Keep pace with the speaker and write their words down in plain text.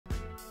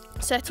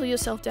Settle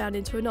yourself down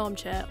into an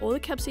armchair or the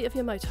cab seat of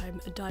your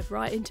motorhome and dive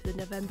right into the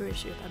November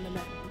issue of M&M.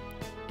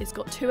 It's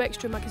got 2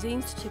 extra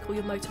magazines to tickle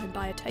your motorhome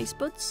buyer taste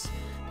buds.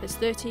 There's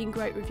 13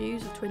 great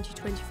reviews of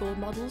 2024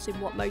 models in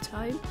What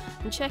Motorhome,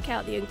 and check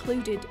out the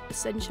included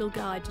Essential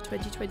Guide to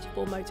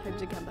 2024 motorhomes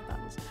and camper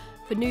vans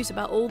for news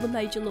about all the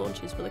major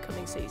launches for the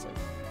coming season.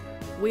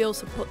 We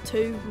also put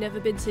 2 never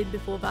been seen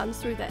before vans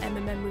through their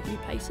M&M review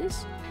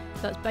paces.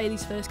 That's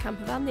Bailey's first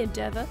camper van, the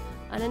Endeavour,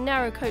 and a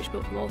narrow coach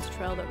book from Auto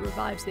Trail that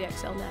revives the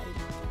XL name.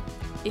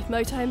 If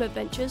motorhome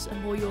adventures are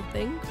more your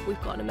thing,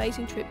 we've got an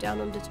amazing trip down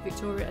under to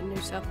Victoria and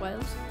New South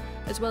Wales,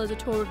 as well as a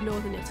tour of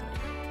northern Italy.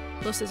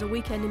 Plus there's a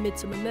weekend in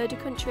Midsummer Murder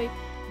Country,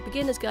 a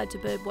beginner's guide to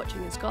bird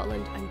watching in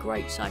Scotland, and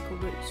great cycle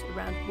routes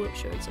around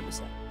Wiltshire and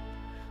Somerset.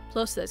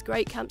 Plus there's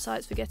great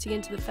campsites for getting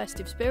into the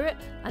festive spirit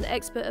and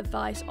expert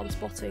advice on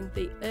spotting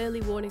the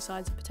early warning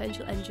signs of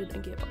potential engine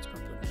and gearbox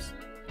problems.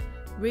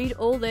 Read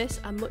all this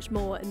and much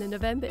more in the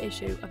November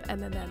issue of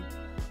M&M.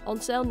 On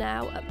sale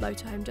now at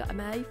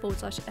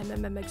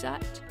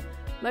motorhome.ma/MMMexact,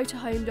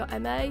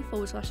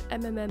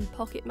 motorhome.ma/MMM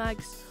Pocket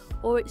Mags,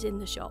 or it's in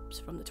the shops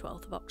from the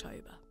 12th of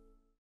October.